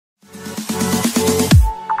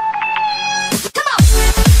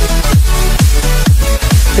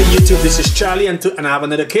This is Charlie, and I have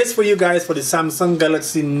another case for you guys for the Samsung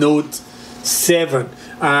Galaxy Note 7.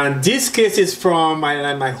 And this case is from,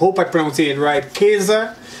 I hope I pronounced it right,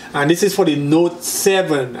 Kaesar. And this is for the Note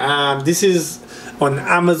 7. This is on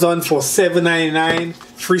Amazon for $7.99,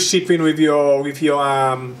 free shipping with your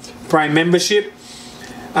Prime membership.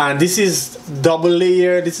 And this is double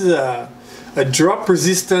layer. This is a drop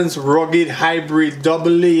resistance rugged hybrid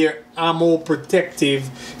double layer ammo protective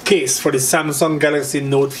case for the Samsung Galaxy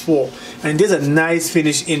Note 4. And there's a nice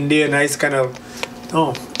finish in there, nice kind of,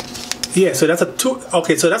 oh yeah, so that's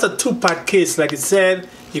a two-part case. Like it said,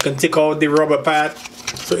 you can take out the rubber pad.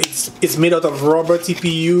 So it's made out of rubber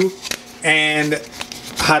TPU and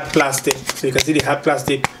hard plastic. So you can see the hard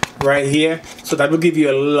plastic right here. So that will give you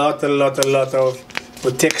a lot of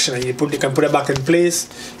protection, and you can put it back in place.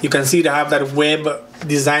 You can see they have that web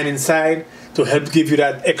design inside to help give you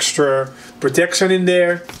that extra protection in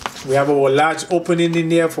there. We have our large opening in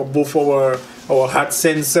there for both our hot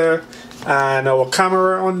sensor and our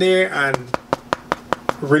camera on there, and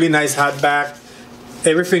really nice hard back.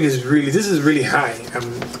 Everything is this is really high.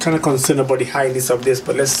 I'm kind of concerned about the highness of this,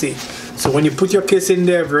 but let's see. So when you put your case in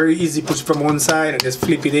there, very easy, push from one side and just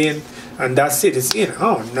flip it in, and that's it, it's in.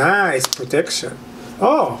 Oh, nice protection.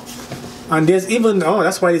 Oh, and there's even, oh,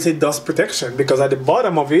 that's why they say dust protection, because at the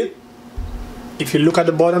bottom of it, if you look at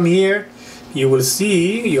the bottom here, you will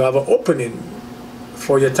see you have an opening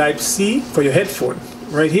for your Type-C, for your headphone,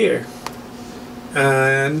 right here.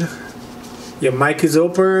 And your mic is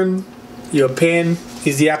open, your pen,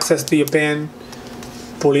 easy access to your pen,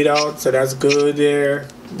 pull it out, so that's good there,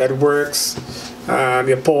 that works.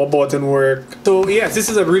 Your power button work. So yes, this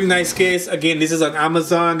is a really nice case. Again, this is on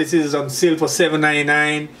Amazon. This is on sale for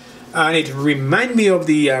 $7.99, and it reminds me of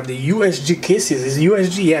the USG cases. It's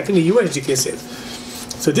USG, yeah, I think the USG cases.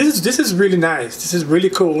 So this is really nice. This is really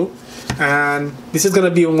cool, and this is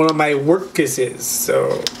gonna be one of my work cases. So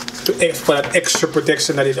for that extra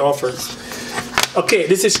protection that it offers. Okay,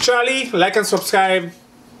 this is Charlie. Like and subscribe.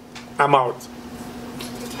 I'm out.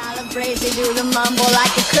 Crazy, do the mumble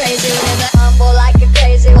like a crazy, with the humble like